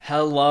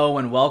Hello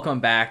and welcome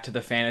back to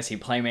the Fantasy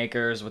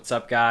Playmakers. What's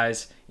up,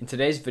 guys? In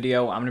today's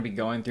video, I'm going to be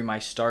going through my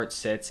start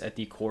sits at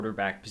the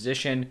quarterback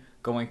position,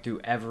 going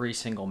through every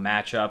single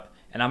matchup,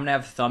 and I'm going to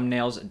have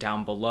thumbnails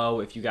down below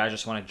if you guys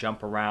just want to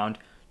jump around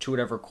to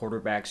whatever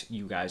quarterbacks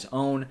you guys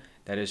own.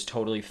 That is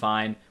totally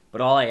fine. But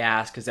all I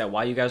ask is that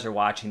while you guys are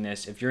watching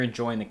this, if you're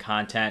enjoying the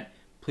content,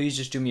 please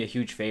just do me a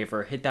huge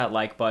favor, hit that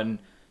like button,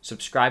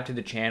 subscribe to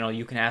the channel.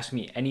 You can ask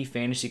me any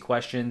fantasy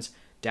questions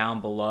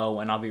down below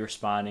and I'll be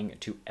responding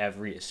to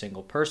every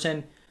single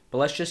person. But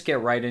let's just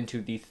get right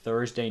into the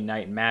Thursday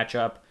night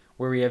matchup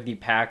where we have the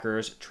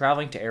Packers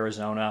traveling to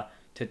Arizona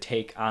to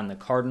take on the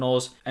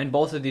Cardinals. And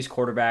both of these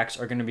quarterbacks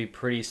are going to be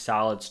pretty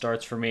solid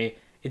starts for me.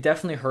 It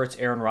definitely hurts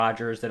Aaron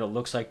Rodgers that it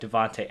looks like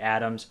Davante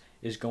Adams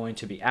is going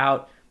to be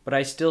out, but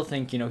I still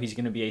think, he's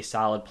going to be a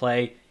solid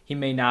play. He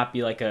may not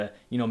be like a,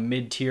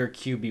 mid-tier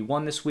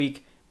QB1 this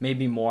week,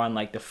 maybe more on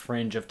like the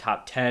fringe of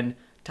top 10,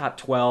 top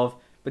 12,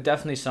 but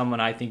definitely someone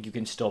I think you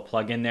can still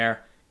plug in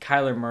there.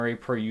 Kyler Murray,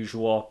 per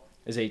usual,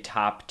 is a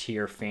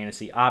top-tier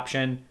fantasy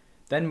option.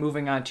 Then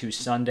moving on to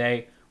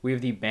Sunday, we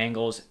have the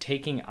Bengals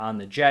taking on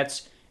the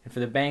Jets. And for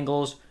the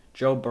Bengals,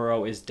 Joe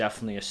Burrow is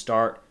definitely a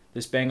start.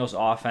 This Bengals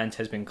offense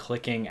has been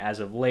clicking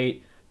as of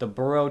late. The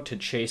Burrow to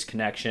Chase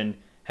connection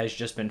has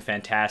just been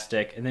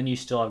fantastic. And then you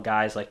still have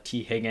guys like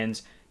T.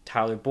 Higgins,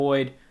 Tyler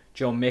Boyd,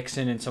 Joe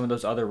Mixon, and some of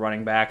those other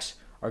running backs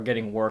are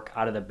getting work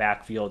out of the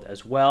backfield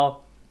as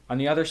well. On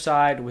the other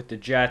side, with the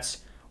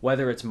Jets,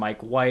 whether it's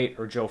Mike White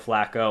or Joe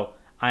Flacco,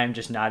 I am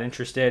just not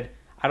interested.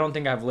 I don't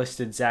think I've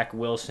listed Zach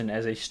Wilson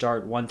as a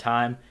start one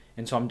time,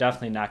 and so I'm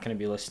definitely not going to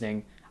be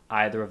listing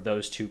either of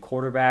those two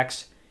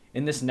quarterbacks.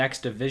 In this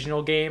next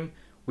divisional game,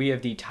 we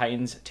have the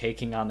Titans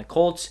taking on the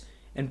Colts,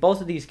 and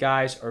both of these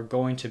guys are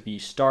going to be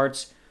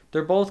starts.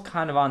 They're both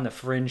kind of on the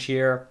fringe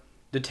here.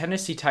 The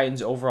Tennessee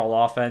Titans'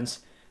 overall offense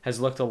has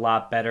looked a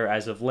lot better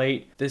as of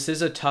late. This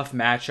is a tough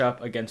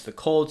matchup against the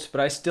Colts, but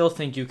I still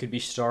think you could be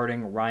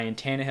starting Ryan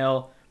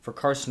Tannehill. For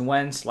Carson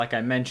Wentz, like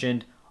I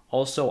mentioned,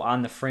 also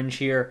on the fringe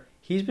here.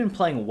 He's been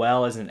playing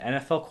well as an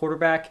NFL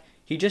quarterback.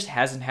 He just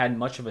hasn't had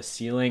much of a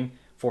ceiling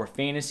for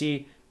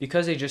fantasy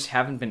because they just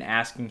haven't been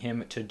asking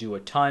him to do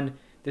a ton.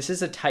 This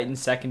is a Titans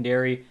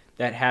secondary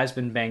that has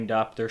been banged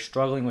up. They're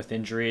struggling with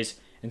injuries,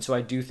 and so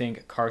I do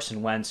think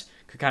Carson Wentz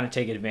could kind of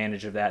take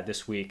advantage of that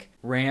this week.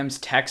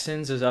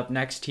 Rams-Texans is up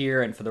next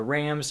here, and for the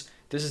Rams,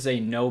 this is a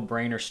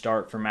no-brainer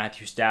start for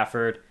Matthew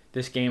Stafford.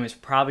 This game is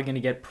probably going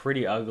to get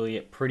pretty ugly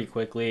pretty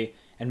quickly,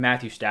 and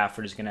Matthew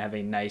Stafford is going to have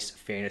a nice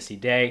fantasy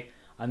day.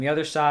 On the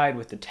other side,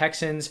 with the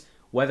Texans,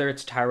 whether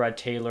it's Tyrod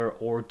Taylor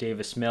or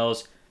Davis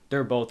Mills,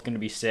 they're both going to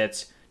be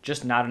sits.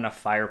 Just not enough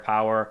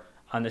firepower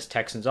on this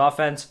Texans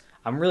offense.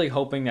 I'm really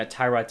hoping that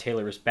Tyrod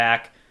Taylor is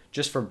back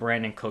just for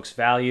Brandon Cook's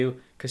value,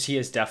 because he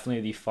is definitely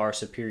the far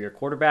superior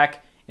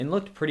quarterback and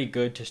looked pretty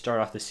good to start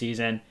off the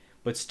season,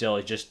 but still,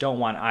 I just don't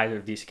want either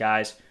of these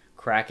guys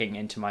cracking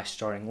into my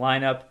starting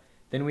lineup.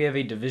 Then we have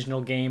a divisional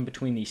game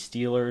between the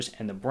Steelers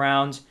and the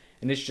Browns,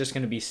 and it's just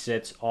going to be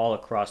sits all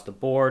across the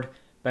board.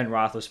 Ben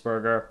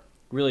Roethlisberger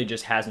really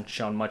just hasn't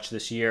shown much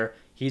this year.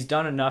 He's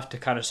done enough to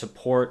kind of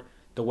support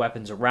the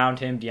weapons around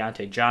him,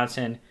 Deontay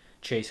Johnson,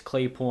 Chase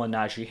Claypool, and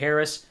Najee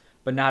Harris,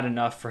 but not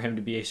enough for him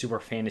to be a super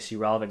fantasy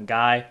relevant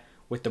guy.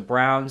 With the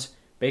Browns,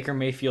 Baker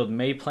Mayfield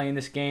may play in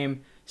this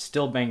game,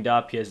 still banged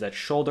up. He has that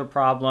shoulder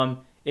problem.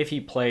 If he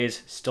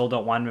plays, still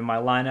don't want him in my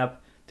lineup.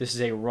 This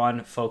is a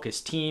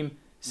run-focused team.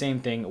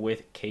 Same thing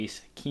with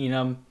Case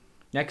Keenum.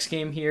 Next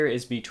game here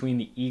is between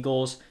the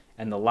Eagles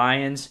and the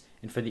Lions.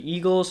 And for the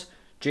Eagles,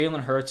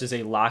 Jalen Hurts is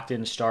a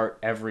locked-in start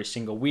every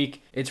single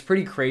week. It's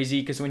pretty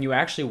crazy because when you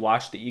actually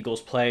watch the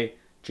Eagles play,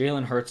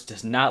 Jalen Hurts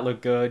does not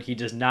look good. He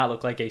does not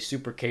look like a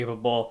super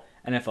capable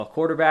NFL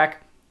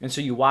quarterback. And so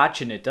you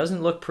watch and it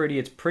doesn't look pretty.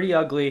 It's pretty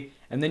ugly.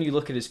 And then you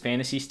look at his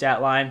fantasy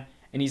stat line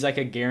and he's like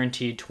a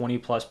guaranteed 20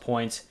 plus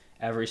points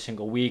every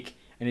single week.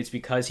 And it's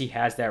because he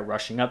has that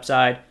rushing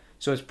upside.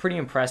 So it's pretty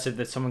impressive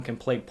that someone can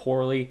play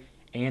poorly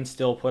and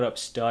still put up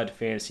stud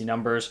fantasy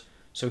numbers.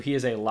 So he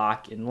is a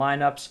lock in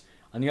lineups.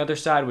 On the other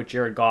side with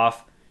Jared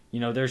Goff,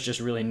 there's just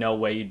really no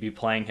way you'd be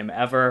playing him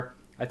ever.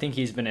 I think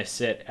he's been a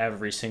sit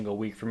every single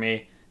week for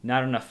me.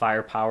 Not enough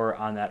firepower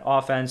on that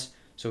offense,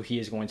 so he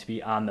is going to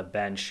be on the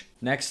bench.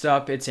 Next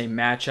up, it's a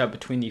matchup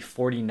between the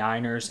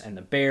 49ers and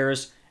the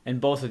Bears, and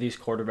both of these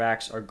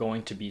quarterbacks are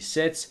going to be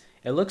sits.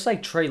 It looks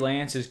like Trey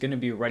Lance is going to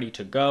be ready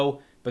to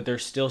go, but they're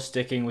still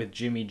sticking with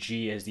Jimmy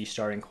G as the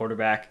starting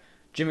quarterback.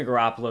 Jimmy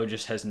Garoppolo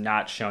just has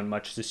not shown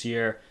much this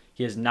year.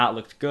 He has not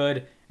looked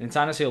good, and it's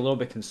honestly a little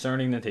bit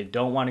concerning that they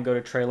don't want to go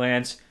to Trey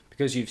Lance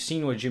because you've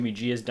seen what Jimmy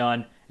G has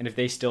done, and if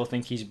they still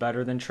think he's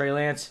better than Trey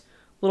Lance,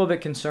 a little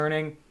bit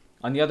concerning.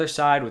 On the other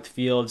side with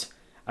Fields,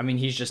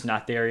 he's just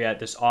not there yet.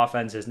 This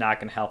offense is not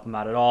going to help him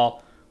out at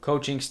all.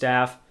 Coaching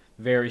staff,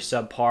 very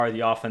subpar.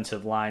 The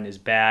offensive line is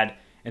bad,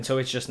 and so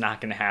it's just not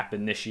going to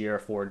happen this year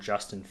for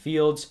Justin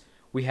Fields.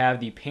 We have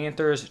the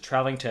Panthers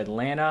traveling to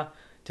Atlanta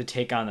to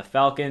take on the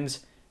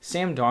Falcons.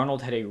 Sam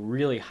Darnold had a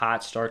really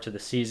hot start to the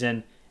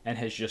season and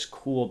has just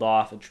cooled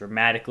off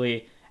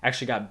dramatically.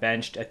 Actually got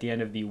benched at the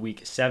end of the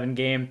Week 7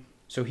 game,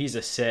 so he's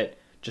a sit.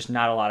 Just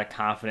not a lot of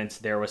confidence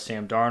there with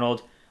Sam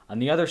Darnold. On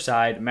the other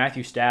side,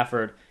 Matthew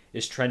Stafford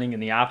is trending in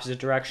the opposite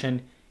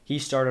direction. He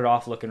started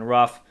off looking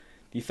rough.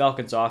 The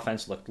Falcons'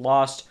 offense looked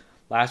lost.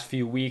 Last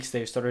few weeks,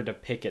 they've started to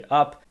pick it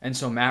up, and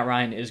so Matt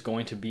Ryan is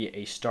going to be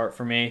a start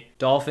for me.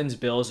 Dolphins,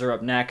 Bills are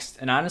up next,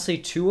 and honestly,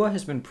 Tua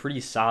has been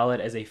pretty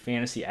solid as a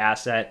fantasy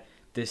asset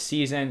this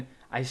season.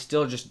 I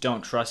still just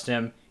don't trust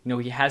him.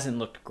 He hasn't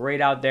looked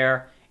great out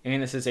there,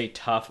 and this is a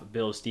tough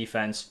Bills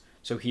defense,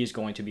 so he's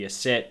going to be a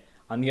sit.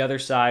 On the other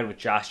side, with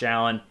Josh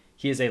Allen,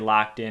 he is a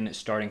locked-in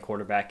starting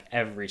quarterback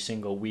every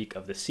single week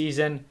of the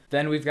season.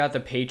 Then we've got the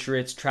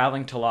Patriots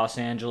traveling to Los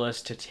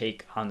Angeles to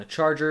take on the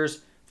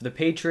Chargers. For the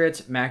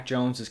Patriots, Mac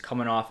Jones is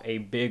coming off a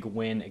big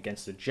win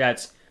against the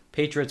Jets.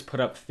 Patriots put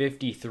up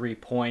 53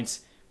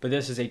 points, but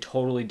this is a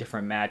totally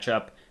different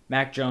matchup.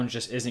 Mac Jones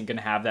just isn't going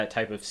to have that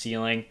type of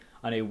ceiling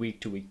on a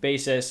week-to-week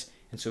basis,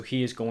 and so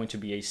he is going to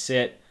be a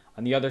sit.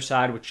 On the other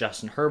side, with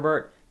Justin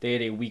Herbert, they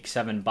had a Week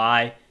 7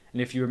 bye,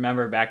 and if you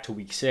remember back to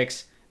Week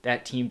 6,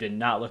 that team did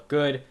not look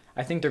good.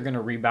 I think they're going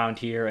to rebound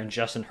here, and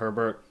Justin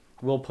Herbert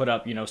will put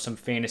up, some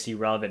fantasy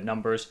relevant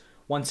numbers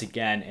once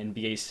again and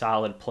be a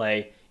solid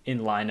play in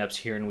lineups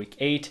here in Week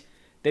 8.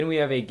 Then we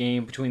have a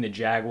game between the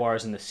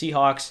Jaguars and the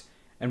Seahawks,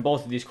 and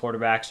both of these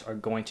quarterbacks are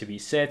going to be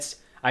sits.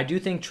 I do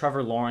think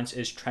Trevor Lawrence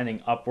is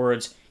trending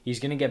upwards. He's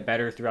going to get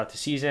better throughout the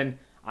season.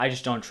 I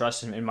just don't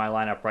trust him in my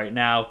lineup right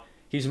now.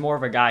 He's more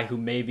of a guy who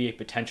may be a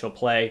potential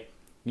play,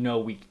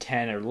 Week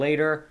 10 or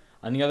later.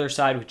 On the other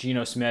side with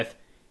Geno Smith,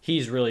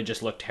 he's really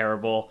just looked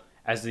terrible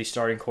as the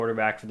starting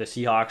quarterback for the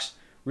Seahawks.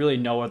 Really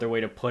no other way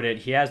to put it.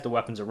 He has the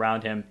weapons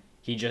around him.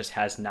 He just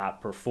has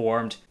not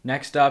performed.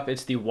 Next up,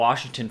 it's the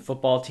Washington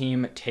football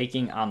team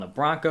taking on the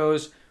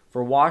Broncos.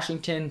 For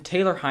Washington,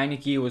 Taylor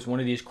Heinicke was one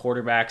of these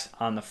quarterbacks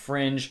on the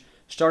fringe.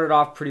 Started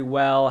off pretty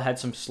well, had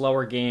some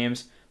slower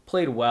games,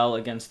 played well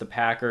against the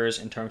Packers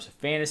in terms of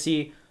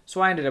fantasy,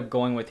 so I ended up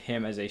going with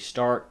him as a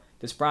start.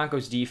 This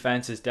Broncos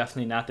defense is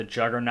definitely not the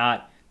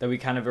juggernaut that we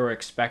kind of were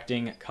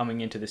expecting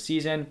coming into the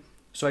season,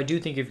 so I do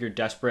think if you're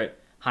desperate,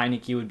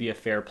 Heinicke would be a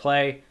fair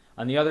play.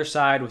 On the other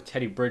side, with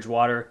Teddy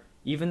Bridgewater,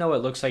 even though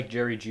it looks like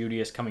Jerry Jeudy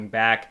is coming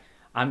back,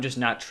 I'm just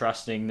not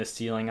trusting the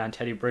ceiling on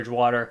Teddy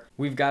Bridgewater.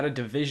 We've got a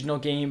divisional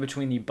game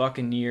between the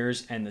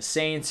Buccaneers and the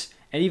Saints,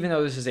 and even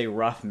though this is a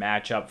rough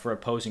matchup for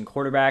opposing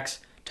quarterbacks,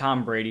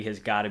 Tom Brady has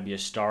got to be a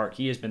start.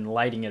 He has been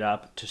lighting it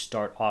up to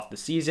start off the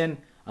season.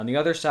 On the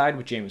other side,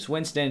 with Jameis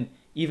Winston,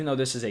 even though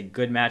this is a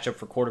good matchup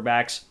for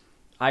quarterbacks,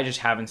 I just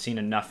haven't seen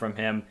enough from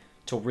him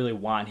to really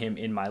want him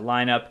in my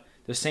lineup.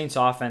 The Saints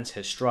offense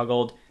has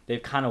struggled.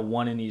 They've kind of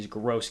won in these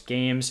gross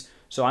games,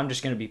 so I'm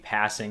just going to be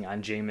passing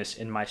on Jameis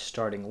in my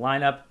starting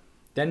lineup.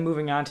 Then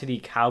moving on to the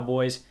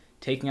Cowboys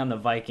taking on the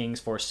Vikings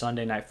for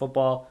Sunday Night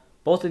Football.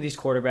 Both of these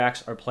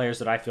quarterbacks are players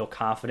that I feel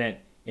confident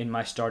in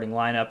my starting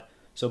lineup,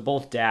 so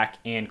both Dak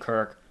and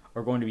Kirk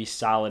are going to be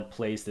solid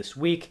plays this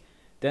week.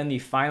 Then the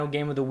final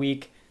game of the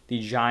week, the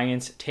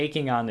Giants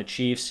taking on the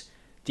Chiefs.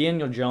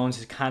 Daniel Jones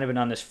has kind of been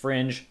on this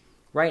fringe.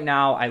 Right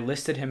now, I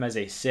listed him as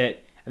a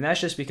sit, and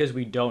that's just because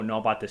we don't know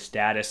about the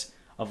status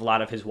of a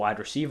lot of his wide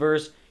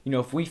receivers.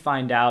 If we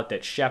find out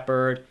that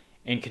Shepard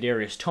and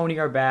Kadarius Toney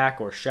are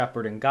back, or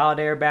Shepard and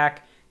Golladay are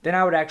back, then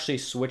I would actually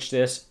switch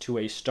this to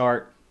a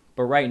start.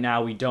 But right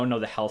now, we don't know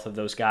the health of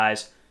those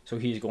guys, so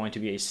he's going to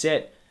be a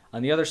sit.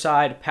 On the other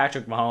side,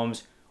 Patrick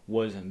Mahomes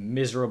was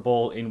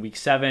miserable in Week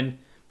 7,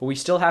 but we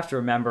still have to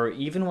remember,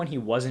 even when he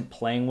wasn't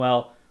playing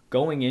well,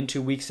 going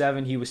into Week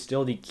 7, he was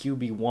still the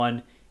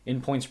QB1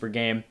 in points per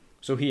game,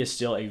 so he is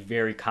still a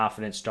very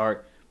confident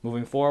start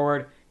moving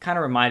forward. Kind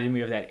of reminded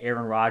me of that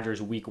Aaron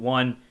Rodgers Week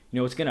 1.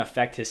 It's going to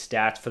affect his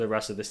stats for the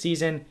rest of the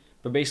season,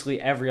 but basically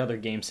every other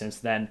game since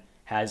then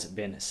has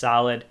been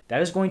solid.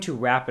 That is going to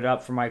wrap it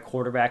up for my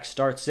quarterback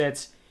start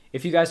sits.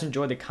 If you guys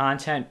enjoyed the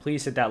content,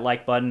 please hit that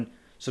like button.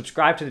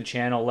 Subscribe to the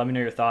channel. Let me know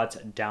your thoughts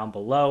down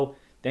below.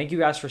 Thank you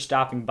guys for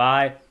stopping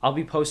by. I'll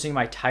be posting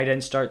my tight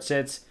end start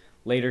sits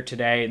later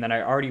today, and then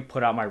I already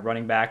put out my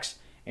running backs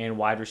and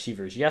wide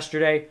receivers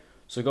yesterday,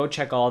 so go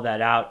check all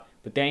that out.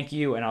 But thank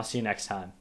you, and I'll see you next time.